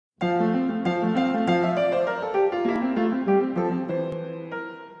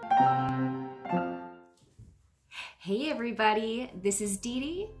Hey everybody, this is Dee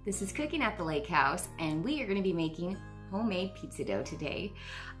Dee. This is Cooking at the Lake House, and we are going to be making homemade pizza dough today.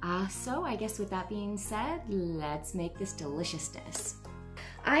 So I guess with that being said, let's make this deliciousness.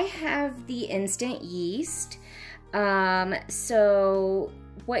 I have the instant yeast. So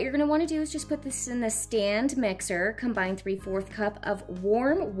what you're going to want to do is just put this in the stand mixer, combine 3/4 cup of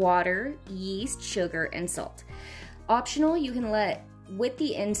warm water, yeast, sugar, and salt. Optional, you can with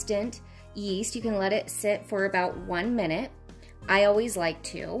the instant yeast, you can let it sit for about 1 minute. I always like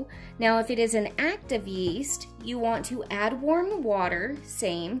to. Now, if it is an active yeast, you want to add warm water,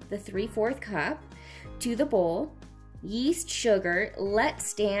 same, the 3/4 cup, to the bowl, yeast, sugar, let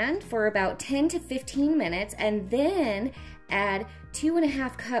stand for about 10 to 15 minutes, and then add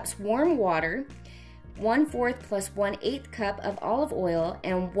 2.5 cups warm water, 1/4 plus 1/8 cup of olive oil,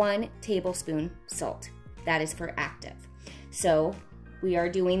 and 1 tablespoon salt. That is for active. So we are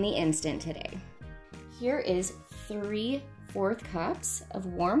doing the instant today. Here is 3/4 cups of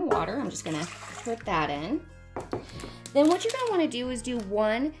warm water. I'm just gonna put that in. Then what you're gonna wanna do is do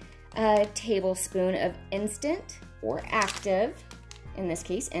 1 tablespoon of instant or active, in this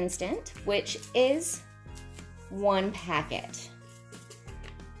case instant, which is 1 packet.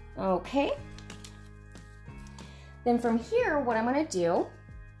 Okay. Then from here, what I'm gonna do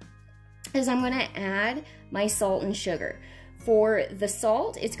is I'm gonna add my salt and sugar. For the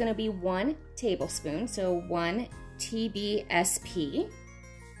salt, it's gonna be 1 tablespoon, so 1 TBSP.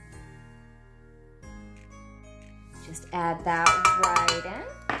 Just add that right in.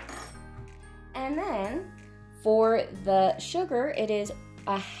 And then for the sugar, it is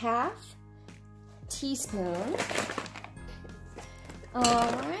 1/2 teaspoon. All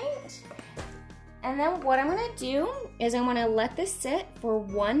right. And then what I'm gonna do is I'm gonna let this sit for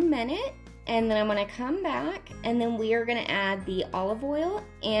 1 minute, and then I'm gonna come back, and then we are gonna add the olive oil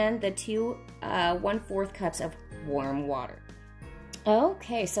and the 1/4 cups of warm water.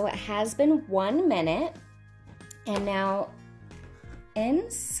 Okay, so it has been 1 minute, and now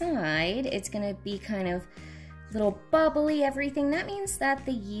inside it's gonna be kind of little bubbly everything. That means that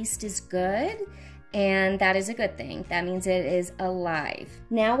the yeast is good, and that is a good thing. That means it is alive.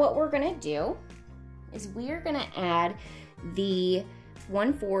 Now what we're gonna do is we are gonna add the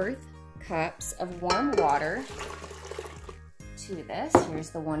 1/4 cups of warm water to this. Here's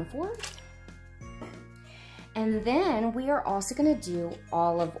the 1/4. And then we are also gonna do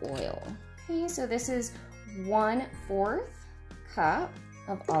olive oil. Okay, so this is 1/4 cup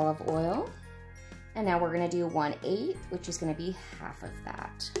of olive oil. And now we're gonna do 1/8, which is gonna be half of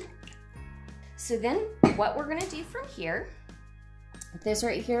that. So then what we're gonna do from here, this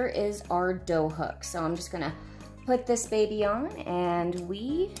right here is our dough hook. So I'm just gonna put this baby on, and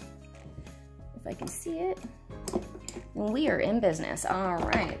if I can see it, we are in business. All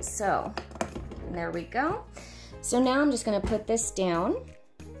right, so there we go. So now I'm just gonna put this down,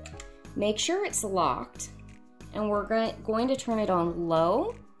 make sure it's locked, and we're going to turn it on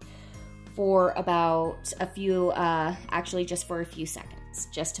low for about a few, actually just for a few seconds,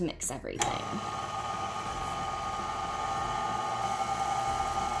 just to mix everything.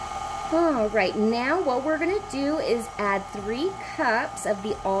 All right, now what we're gonna do is add 3 cups of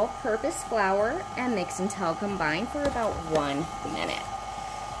the all-purpose flour and mix until combined for about 1 minute.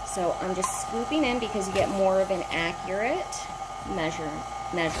 So I'm just scooping in because you get more of an accurate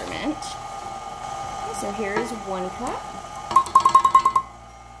measurement. So here is 1 cup.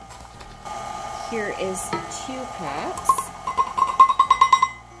 Here is 2 cups.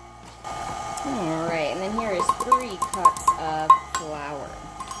 All right, and then here is 3 cups of flour.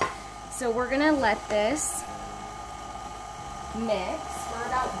 So we're gonna let this mix for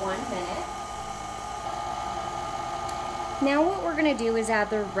about 1 minute. Now what we're gonna do is add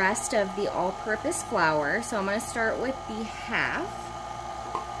the rest of the all-purpose flour. So I'm gonna start with the half.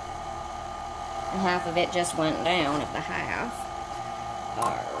 And half of it just went down of the half.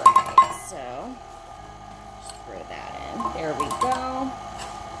 All right, so just throw that in. There we go.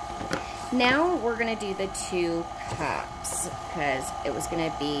 Now we're gonna do the 2 cups because it was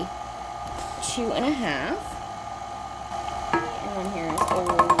gonna be 2.5. And then here's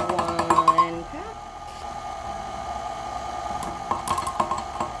 1 cup.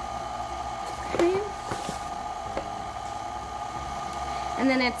 Okay. And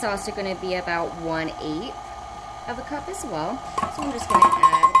then it's also going to be about 1/8 of a cup as well. So I'm just going to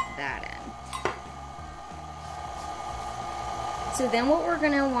add that in. So then what we're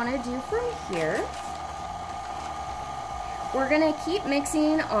going to want to do from here, we're gonna keep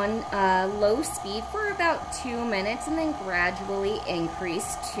mixing on low speed for about 2 minutes, and then gradually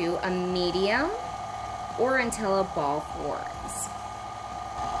increase to a medium or until a ball forms.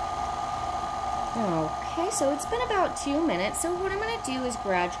 Okay. Okay, so it's been about 2 minutes. So what I'm going to do is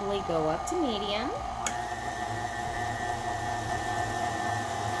gradually go up to medium.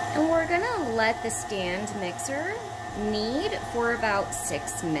 And we're going to let the stand mixer knead for about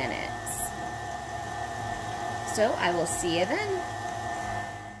 6 minutes. So I will see you then.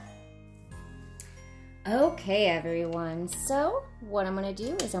 Okay, everyone, so what I'm going to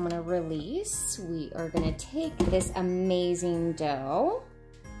do is I'm going to release. We are going to take this amazing dough.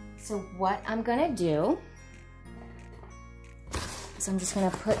 So what I'm going to do is I'm just going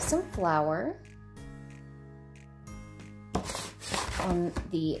to put some flour on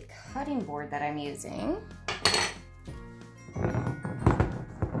the cutting board that I'm using.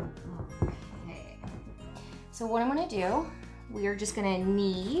 Okay, so what I'm going to do, we are just going to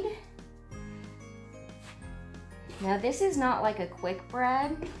knead. Now this is not like a quick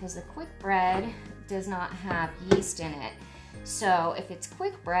bread because the quick bread does not have yeast in it. So if it's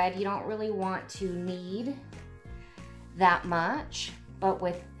quick bread, you don't really want to knead that much. But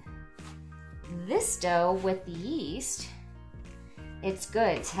with this dough with the yeast, it's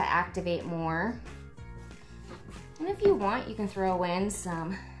good to activate more. And if you want, you can throw in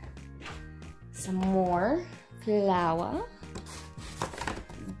some more flour.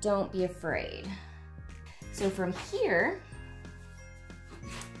 Don't be afraid. So from here,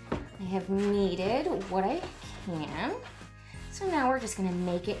 I have kneaded what I can. So now we're just gonna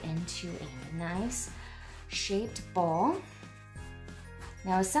make it into a nice shaped ball.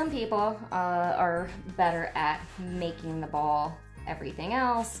 Now some people are better at making the ball, everything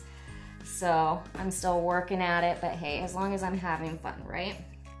else. So I'm still working at it, but hey, as long as I'm having fun, right?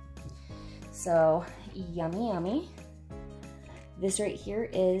 So yummy, yummy. This right here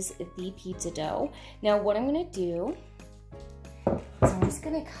is the pizza dough. Now what I'm gonna do is I'm just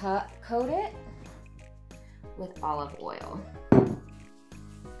gonna coat it with olive oil.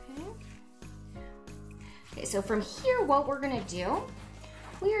 Okay, so from here, what we're gonna do,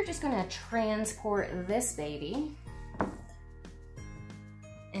 we are just gonna transport this baby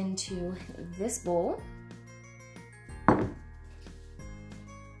into this bowl. And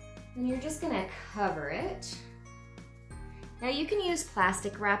you're just gonna cover it. Now you can use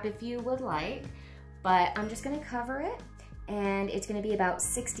plastic wrap if you would like, but I'm just gonna cover it, and it's gonna be about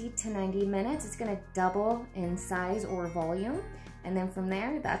 60 to 90 minutes. It's gonna double in size or volume, and then from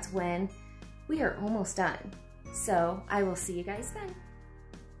there, that's when we are almost done. So I will see you guys then.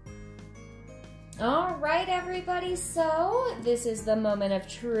 All right, everybody, so this is the moment of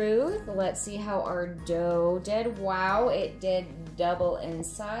truth. Let's see how our dough did. Wow, it did double in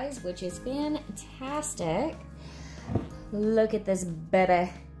size, which is fantastic. Look at this baby.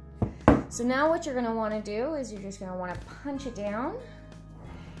 So now what you're gonna wanna do is you're just gonna wanna punch it down,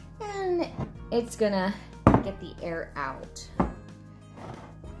 and it's gonna get the air out.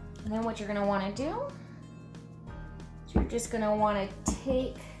 And then what you're gonna wanna do is you're just gonna wanna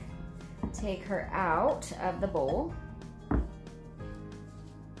take her out of the bowl.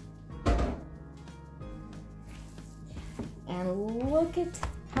 And look at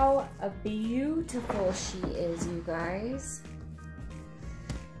how beautiful she is, you guys.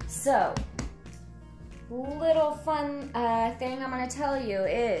 So, little fun thing I'm gonna tell you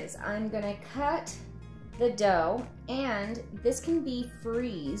is I'm gonna cut the dough, and this can be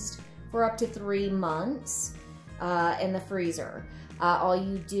freezed for up to 3 months in the freezer. All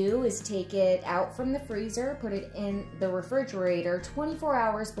you do is take it out from the freezer, put it in the refrigerator 24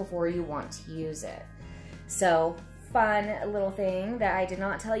 hours before you want to use it. So, fun little thing that I did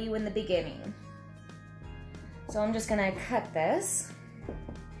not tell you in the beginning. So I'm just gonna cut this.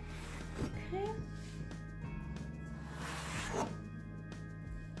 Okay.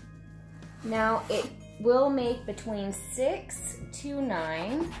 Now it will make between 6 to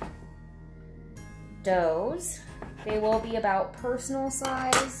 9 doughs. They will be about personal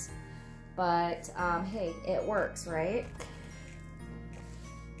size, but hey, it works, right?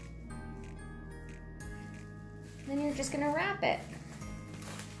 Then you're just gonna wrap it.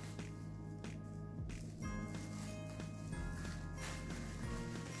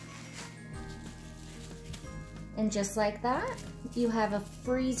 And just like that, you have a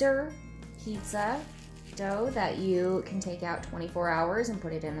freezer pizza dough that you can take out 24 hours and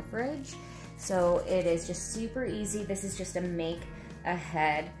put it in the fridge. So it is just super easy. This is just a make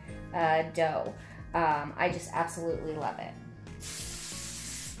ahead dough. I just absolutely love it.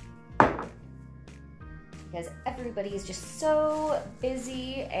 Because everybody is just so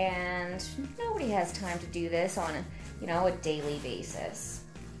busy and nobody has time to do this on a daily basis.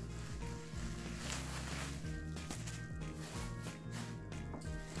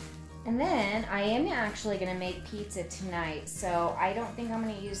 And then I am actually gonna make pizza tonight, so I don't think I'm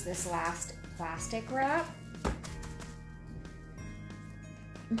gonna use this last plastic wrap.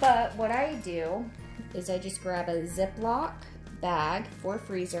 But what I do is I just grab a Ziploc bag for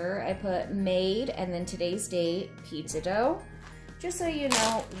freezer. I put made and then today's date pizza dough, just so you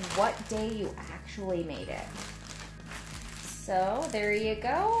know what day you actually made it. So there you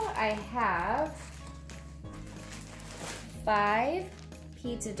go. I have 5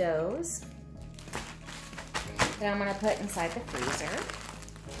 pizza doughs that I'm gonna put inside the freezer.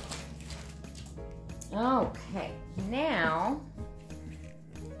 Okay, now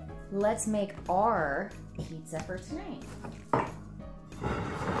let's make our pizza for tonight.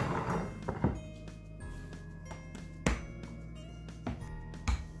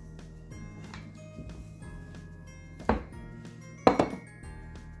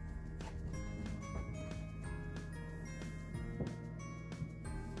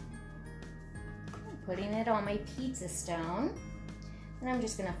 Putting it on my pizza stone, and I'm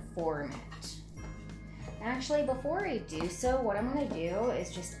just gonna form it. Actually, before I do so, what I'm gonna do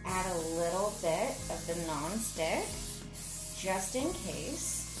is just add a little bit of the non-stick, just in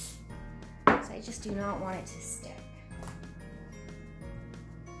case, because I just do not want it to stick.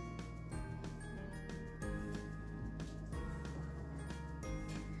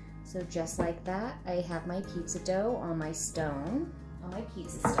 So just like that, I have my pizza dough on my stone, on my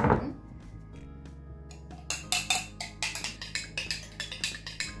pizza stone.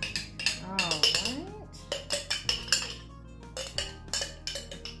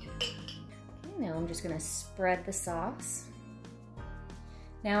 Now I'm just gonna spread the sauce.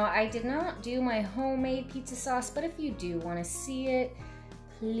 Now I did not do my homemade pizza sauce, but if you do want to see it,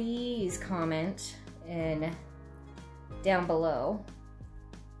 please comment down below.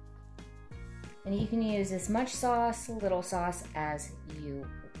 And you can use as much sauce, little sauce as you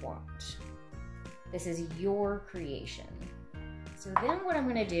want. This is your creation. So then what I'm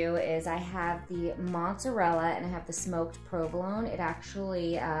gonna do is I have the mozzarella and I have the smoked provolone. It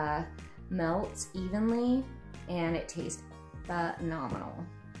actually melts evenly and it tastes phenomenal.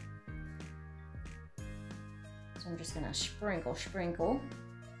 So I'm just gonna sprinkle.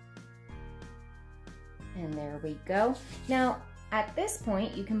 And there we go. Now, at this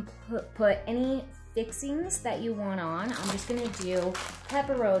point, you can put any fixings that you want on. I'm just gonna do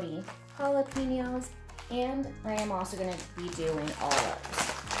pepperoni, jalapenos, and I am also gonna be doing olives.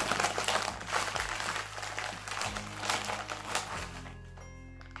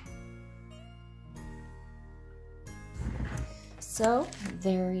 So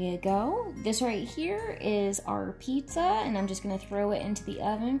there you go. This right here is our pizza, and I'm just gonna throw it into the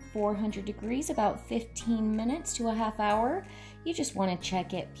oven, 400 degrees, about 15 minutes to a half hour. You just wanna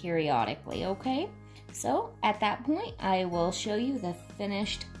check it periodically, okay? So at that point, I will show you the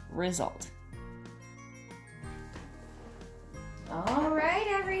finished result. All right,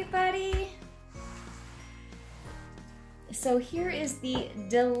 everybody. So here is the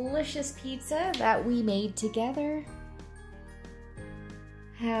delicious pizza that we made together.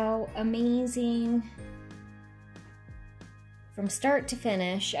 How amazing. From start to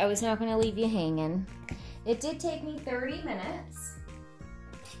finish, I was not gonna leave you hanging. It did take me 30 minutes.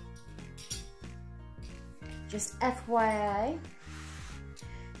 Just FYI.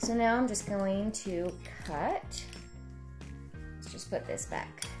 So now I'm just going to cut. Let's just put this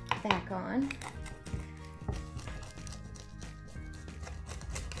back on.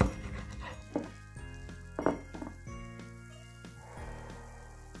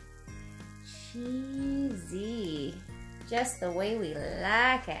 Cheesy, just the way we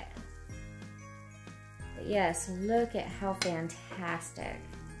like it. But yes, look at how fantastic.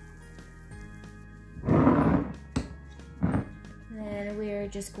 Then we're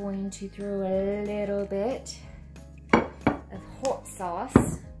just going to throw a little bit of hot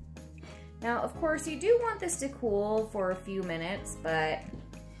sauce. Now, of course, you do want this to cool for a few minutes, but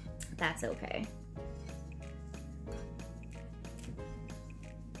that's okay.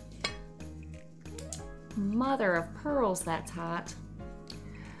 Mother of pearls, that's hot.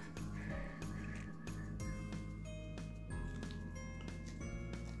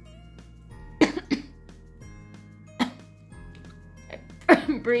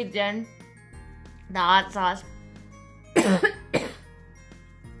 Breathe in the hot sauce.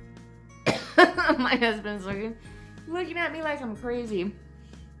 My husband's looking at me like I'm crazy.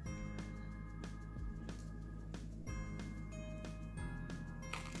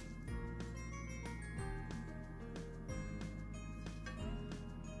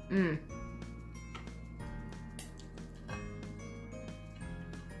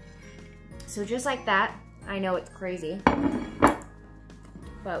 So just like that, I know it's crazy,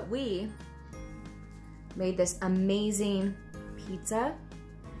 but we made this amazing pizza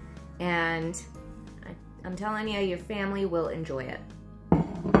and I'm telling you, your family will enjoy it.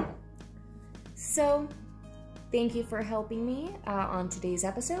 So, thank you for helping me on today's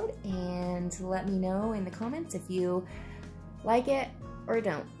episode, and let me know in the comments if you like it or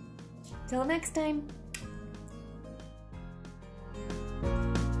don't. Till next time.